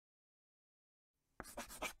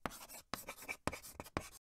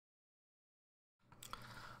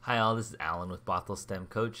Hi all, this is Alan with Bothell STEM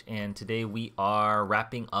Coach, and today we are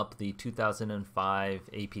wrapping up the 2005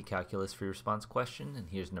 AP Calculus free response question, and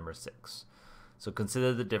here's number 6. So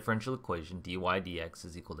consider the differential equation dy dx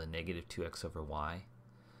is equal to negative 2x over y.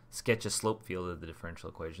 Sketch a slope field of the differential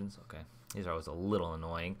equations. Okay, these are always a little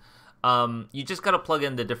annoying. You just got to plug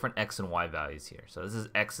in the different x and y values here. So this is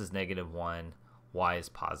x is negative 1, y is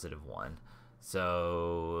positive 1.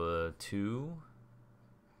 So 2.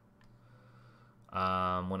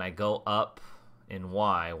 When I go up in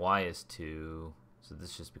y is 2, so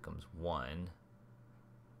this just becomes 1.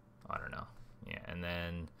 I don't know. Yeah, and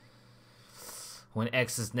then when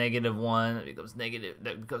x is negative 1,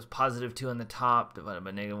 that becomes positive 2 on the top, divided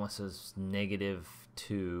by negative 1, so it's negative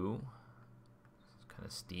 2. It's kind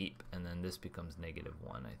of steep, and then this becomes negative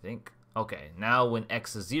 1, I think. Okay, now when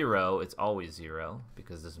x is 0, it's always 0,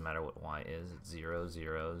 because it doesn't matter what y is. It's 0,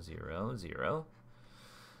 0, 0, 0.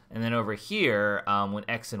 And then over here, when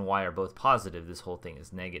x and y are both positive, this whole thing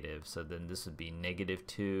is negative. So then this would be negative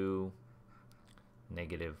 2,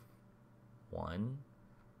 negative 1.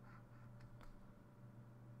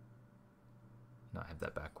 No, I have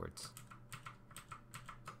that backwards.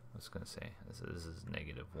 I was going to say, this is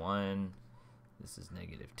negative 1. This is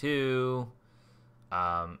negative 2.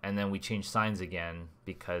 And then we change signs again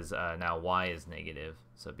because now y is negative.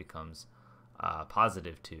 So it becomes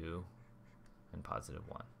positive 2 and positive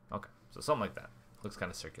 1. Okay, so something like that. Looks kind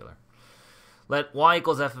of circular. Let y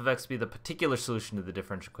equals f of x be the particular solution to the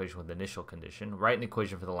differential equation with the initial condition. Write an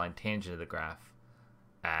equation for the line tangent of the graph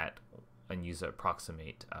and use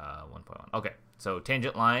approximate 1.1. Okay, so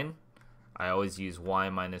tangent line, I always use y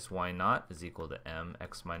minus y naught is equal to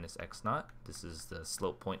mx minus x naught. This is the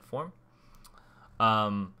slope point form.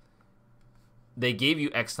 They gave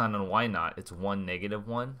you x naught and y naught. It's 1, negative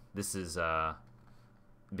 1. This is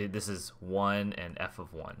 1 and f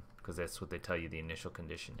of 1, because that's what they tell you the initial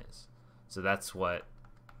condition is. So that's what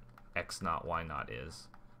x naught, y naught is.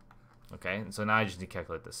 Okay, and so now I just need to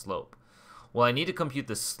calculate the slope. Well, I need to compute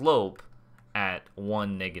the slope at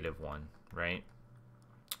 1, negative 1, right?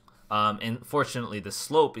 And fortunately, the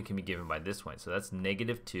slope, it can be given by this one. So that's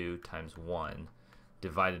negative 2 times 1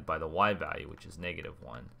 divided by the y value, which is negative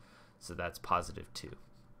 1. So that's positive 2.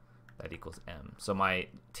 That equals m. So my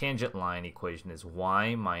tangent line equation is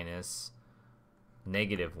y minus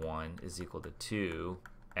negative 1 is equal to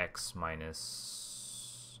 2x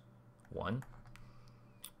minus 1.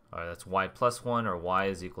 Or that's y plus 1, or y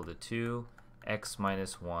is equal to 2, x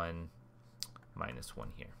minus 1 minus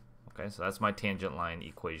 1 here. Okay, so that's my tangent line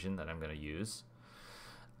equation that I'm going to use.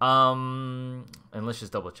 And let's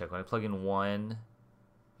just double check. When I plug in 1,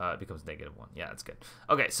 it becomes negative 1. Yeah, that's good.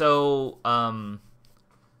 Okay, so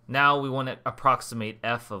now we want to approximate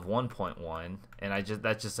f of 1.1, and I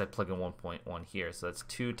plug in 1.1 here, so that's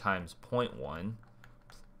 2 times 0.1,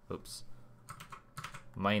 oops,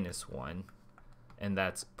 minus 1, and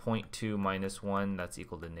that's 0.2 minus 1, that's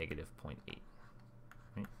equal to negative 0.8.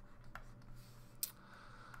 Right?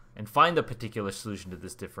 And find the particular solution to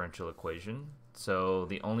this differential equation. So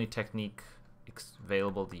the only technique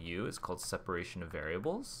available to you is called separation of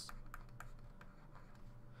variables.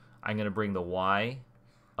 I'm going to bring the y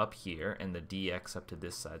up here and the dx up to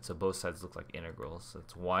this side, so both sides look like integrals. So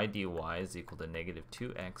it's y dy is equal to negative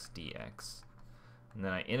 2x dx, and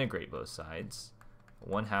then I integrate both sides.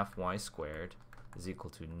 1/2 y squared is equal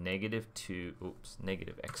to negative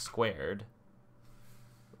x squared,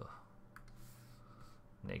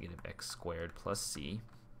 negative x squared plus c.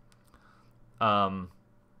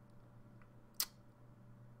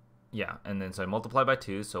 Yeah, and then so I multiply by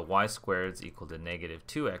 2, so y squared is equal to negative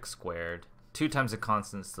 2x squared. 2 times a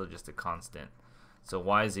constant is still just a constant. So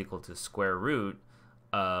y is equal to square root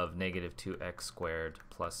of negative 2x squared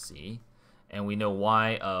plus c. And we know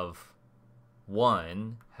y of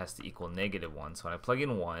 1 has to equal negative 1. So when I plug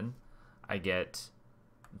in 1, I get,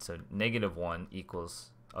 so negative 1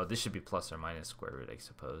 equals, oh, this should be plus or minus square root, I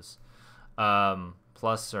suppose.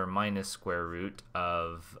 Plus or minus square root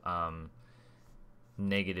of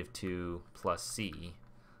negative 2 plus c.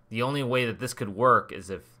 The only way that this could work is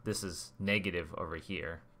if this is negative over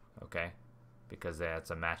here, okay? Because they have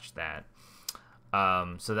to match that.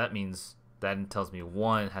 So that means, that tells me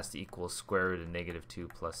 1 has to equal square root of negative 2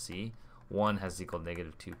 plus c. 1 has to equal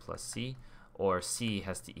negative 2 plus c, or c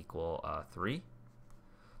has to equal 3.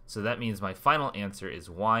 So that means my final answer is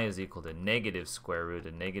y is equal to negative square root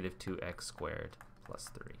of negative 2x squared plus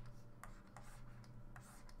 3.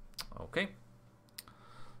 Okay.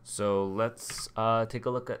 So let's take a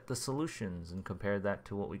look at the solutions and compare that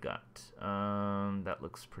to what we got. That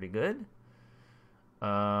looks pretty good.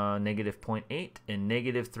 Negative 0.8 and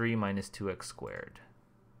negative 3 minus 2x squared.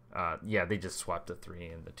 Yeah, they just swapped the 3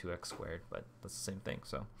 and the 2x squared, but that's the same thing.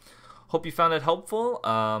 So hope you found it helpful.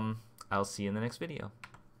 I'll see you in the next video.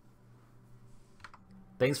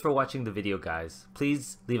 Thanks for watching the video, guys.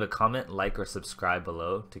 Please leave a comment, like, or subscribe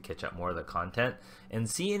below to catch up more of the content. And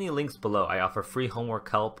see any links below. I offer free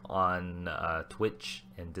homework help on Twitch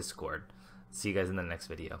and Discord. See you guys in the next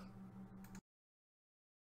video.